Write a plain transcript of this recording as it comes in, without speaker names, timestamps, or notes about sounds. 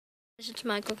It's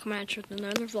Michael coming at you with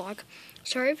another vlog.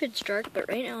 Sorry if it's dark, but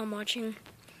right now I'm watching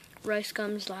Rice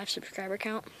Gum's live subscriber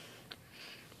count.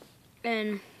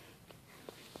 And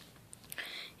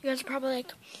you guys are probably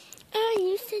like, oh,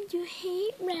 you said you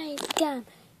hate Rice Gum.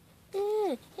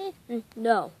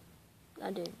 No, I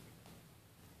didn't.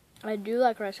 I do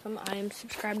like Rice Gum. I am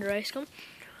subscribed to Rice Gum.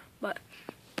 But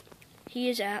he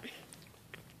is at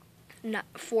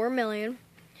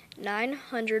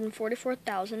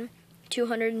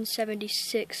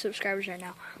 4,944,276 subscribers right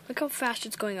now. Look how fast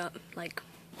it's going up. Like,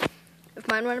 if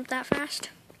mine went up that fast,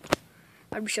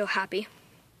 I'd be so happy.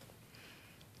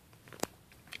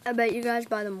 I bet you guys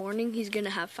by the morning he's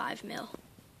gonna have 5 mil.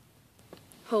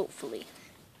 Hopefully.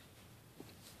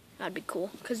 That'd be cool,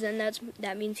 because then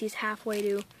that means he's halfway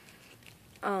to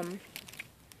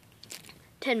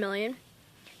 10 million.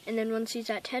 And then once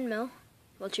he's at 10 mil,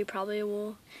 which he probably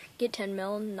will get 10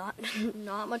 mil, not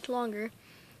much longer,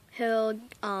 he'll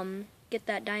get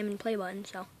that diamond play button.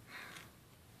 So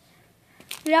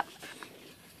yep.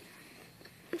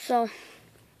 So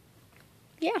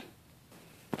yeah.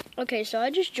 Okay, so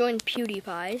I just joined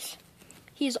PewDiePie's.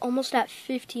 He's almost at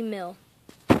 50 mil.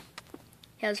 He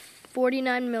has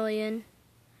 49 million,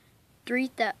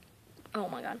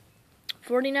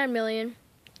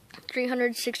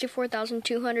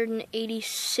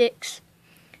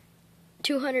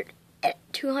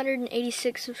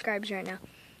 subscribers right now.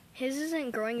 His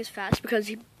isn't growing as fast because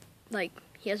he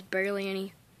has barely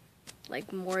any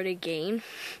more to gain.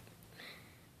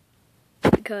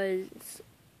 Because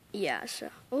yeah, so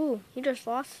ooh, he just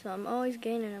lost some. Oh, he's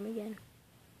gaining them again.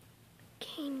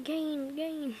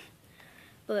 Gain.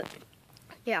 But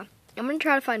yeah, I'm gonna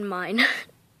try to find mine.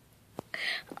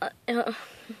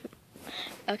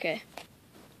 Okay,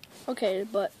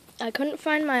 but I couldn't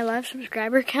find my live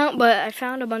subscriber count, but I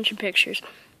found a bunch of pictures.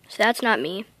 So that's not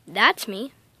me. That's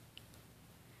me.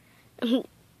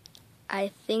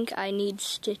 I think I need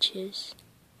stitches.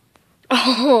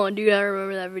 Oh, dude, I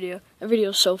remember that video. That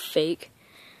video's so fake.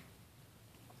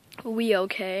 We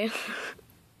okay?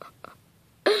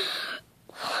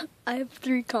 I have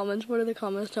 3 comments. What are the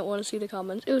comments? Don't want to see the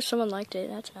comments. Ooh, someone liked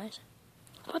it. That's nice.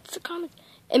 What's the comment?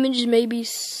 Images may be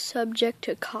subject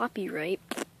to copyright.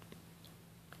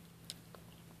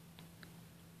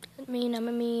 Not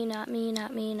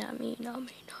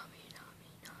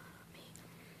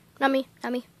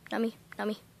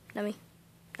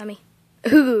me.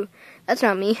 Ooh, that's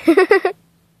not me.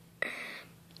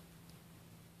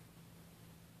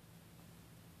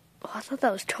 Oh, I thought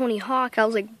that was Tony Hawk. I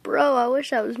was like, bro, I wish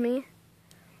that was me.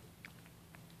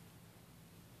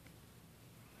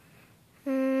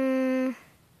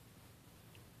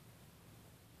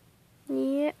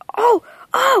 Yeah. Oh,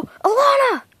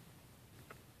 Alana!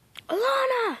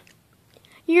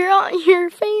 You're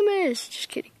famous. Just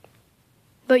kidding.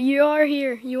 But you are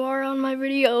here. You are on my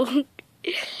video.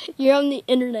 You're on the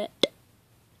internet.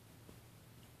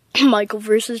 Michael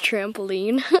versus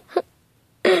trampoline.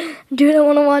 Dude, I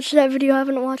want to watch that video. I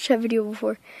haven't watched that video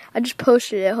before. I just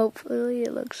posted it. Hopefully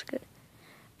it looks good.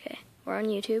 Okay, we're on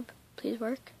YouTube. Please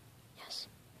work. Yes.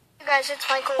 Hey guys, it's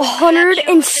Michael.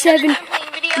 107.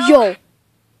 Yo,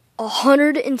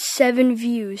 107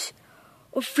 views.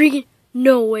 Oh, freaking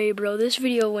no way, bro. This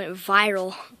video went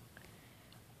viral.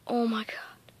 Oh my god.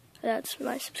 That's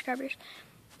my subscribers.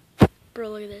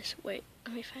 Bro, look at this. Wait,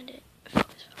 let me find it.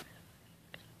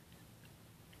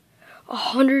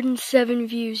 107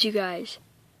 views, you guys.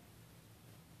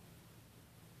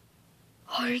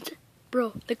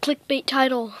 Bro, the clickbait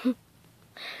title.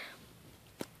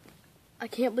 I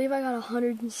can't believe I got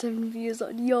 107 views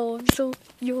on. I'm so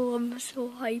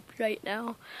hyped right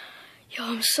now. Yo,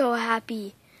 I'm so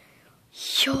happy.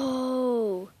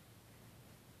 Yo.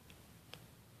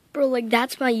 Bro,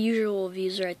 that's my usual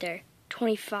views right there.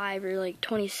 25 or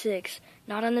 26.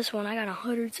 Not on this one. I got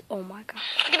 100. Oh my god.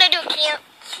 I'm gonna do a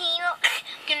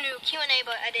Q&A,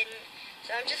 but I didn't.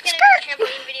 So I'm just gonna do a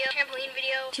trampoline video.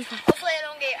 Hopefully I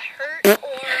don't get hurt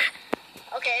or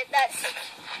okay, I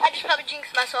just probably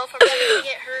jinxed myself. I'm probably gonna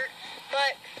get hurt,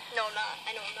 but no, I'm not.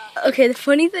 I know I'm not. Okay, the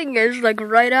funny thing is,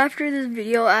 right after this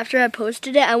video, after I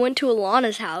posted it, I went to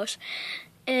Alana's house,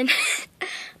 and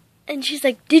and she's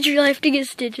like, did you have to get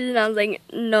stitches? And I was like,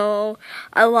 no,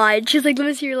 I lied. She's like, let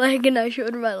me see your leg, and I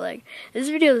showed her my leg. This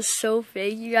video is so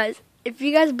fake, you guys. If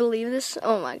you guys believe this,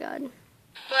 oh my god.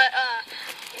 But,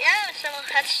 yeah, so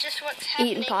that's just what's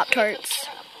happening. Eating Pop-Tarts.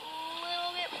 A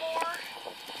little bit more.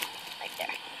 Like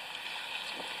there.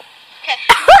 Okay.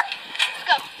 Let's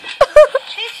go.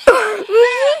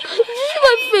 See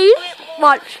my face?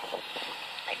 Watch.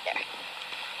 Like there.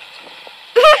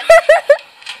 Okay.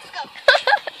 Let's go.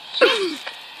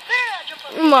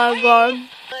 Oh my god.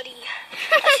 Buddy.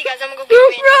 see, guys, I'm gonna go get a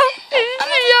band-aid. I'm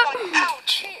gonna ow,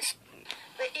 jeez.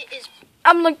 But it is.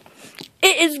 I'm like,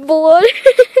 it is blood.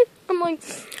 I'm like,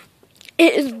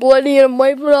 it is bloody, and I'm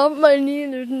wiping off my knee,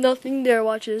 and there's nothing there.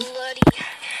 Watch this. Bloody.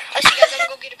 I see, guys, I'm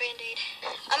gonna go get a band-aid.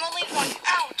 I'm gonna leave one.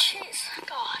 Ow, jeez.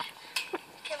 God.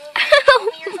 Can we help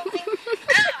me or something?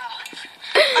 Ow.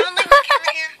 I'm gonna leave my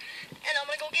camera here, and I'm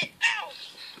gonna go get,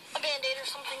 a band-aid or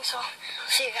something, so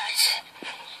see you guys.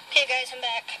 Okay, guys, I'm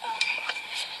back.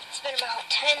 It's been about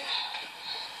 10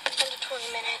 to 20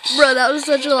 minutes. Bro, that was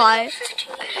such a lie.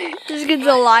 This kid's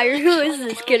a liar. Who is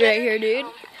this kid right here, dude?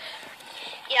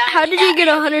 Yeah, how did he get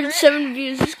 107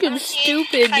 views? This kid's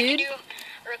stupid, dude. Do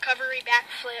a recovery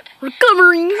backflip.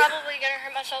 Recovering. Probably gonna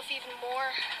hurt myself even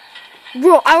more.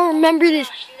 Bro, I remember this.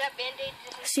 See that band-aid?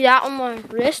 See that on my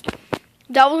wrist?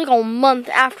 That was like a month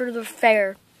after the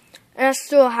fair. And I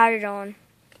still had it on.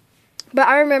 But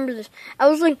I remember this. I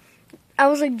was like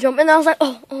jumping, and I was like,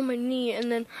 oh, my knee. And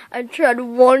then I tried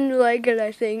one leg, and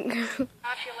I think. I feel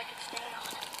like it's staying on.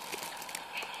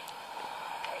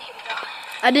 Okay, here we go.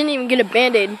 I didn't even get a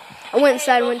band-aid. I went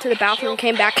inside, went to the bathroom,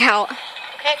 came back out.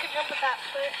 Okay, I could jump with that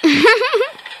foot.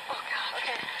 Oh, God,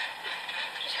 okay.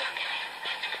 Just go.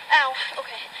 Ow,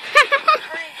 okay.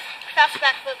 Hurry. Fast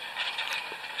backflip.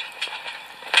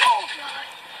 Oh, God.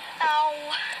 Ow.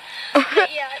 Okay,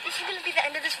 yeah, this is going to be the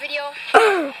end of this video.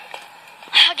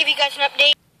 I'll give you guys an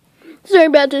update. Sorry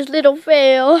about this little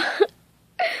fail.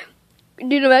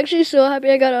 Dude, I'm actually so happy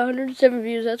I got 107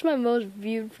 views. That's my most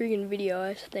viewed freaking video,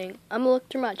 I think. I'm gonna look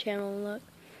through my channel and look.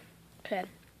 Okay.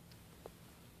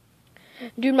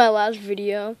 Dude, my last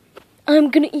video. I'm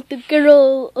gonna eat the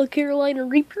girl, a Carolina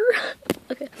Reaper.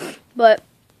 Okay. But,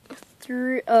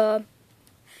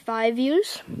 5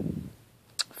 views.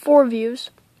 4 views.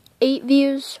 8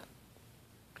 views.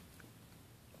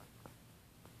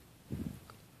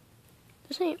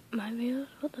 This ain't my videos.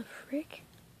 What the frick?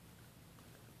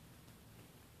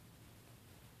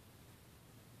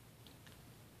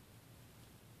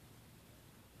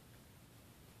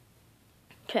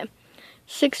 Okay.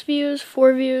 6 views,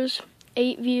 4 views,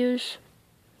 8 views,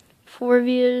 4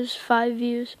 views, 5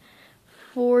 views,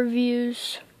 4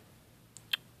 views,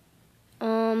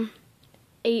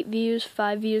 8 views,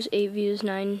 5 views, 8 views,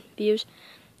 9 views,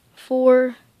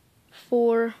 4,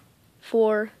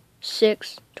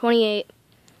 6, 28,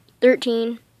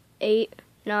 13, 8,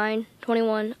 9,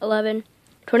 21, 11,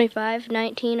 25,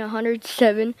 19,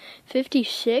 107,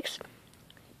 56.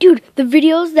 Dude, the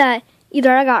videos that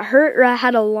either I got hurt or I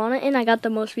had a Lana in, I got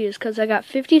the most views because I got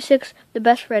 56, the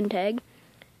best friend tag.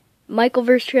 Michael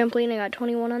vs. Trampoline, I got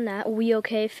 21 on that. We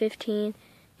Okay, 15,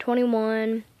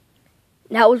 21.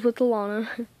 That was with the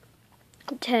Lana.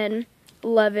 10,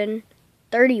 11,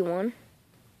 31,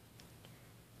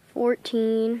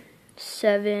 14,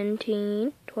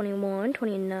 17, 21,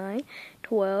 29,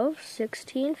 12,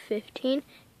 16, 15,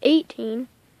 18,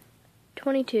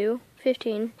 22,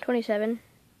 15, 27,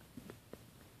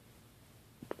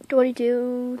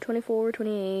 22, 24,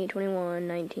 28, 21,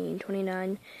 19,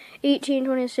 29, 18,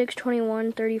 26,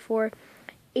 21, 34,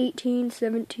 18,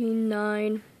 17,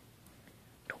 9,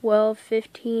 12,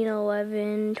 15,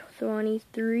 11,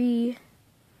 23,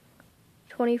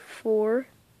 24,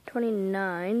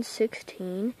 29,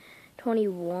 16,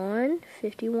 21,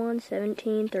 51,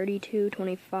 17, 32,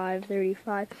 25,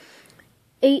 35,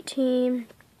 18,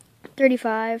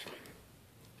 35,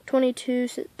 22,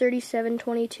 37,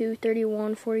 22,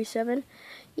 31, 47.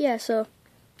 Yeah, so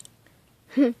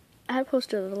I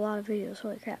posted a lot of videos.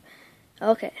 Holy crap.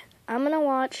 Okay, I'm gonna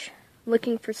watch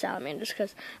Looking for Salamanders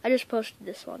because I just posted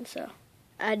this one. So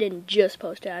I didn't just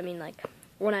post it. I mean, like,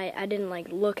 when I didn't like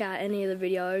look at any of the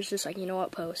video. I was just like, you know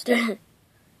what, post.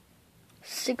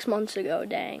 6 months ago,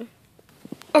 dang.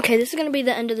 Okay, this is going to be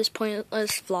the end of this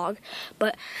pointless vlog,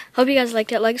 but hope you guys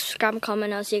liked it. Like, subscribe, and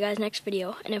comment, and I'll see you guys next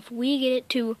video. And if we get it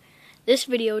to this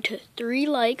video to 3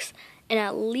 likes and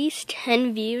at least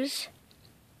 10 views,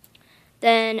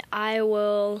 then I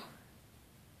will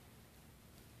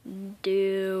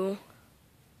do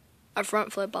a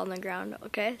front flip on the ground,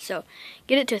 okay? So,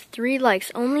 get it to 3 likes,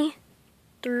 only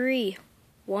 3.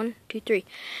 1, 2, 3.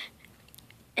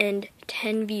 And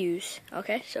 10 views,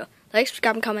 okay? So, like,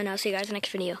 subscribe, and comment, and I'll see you guys in the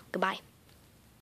next video. Goodbye.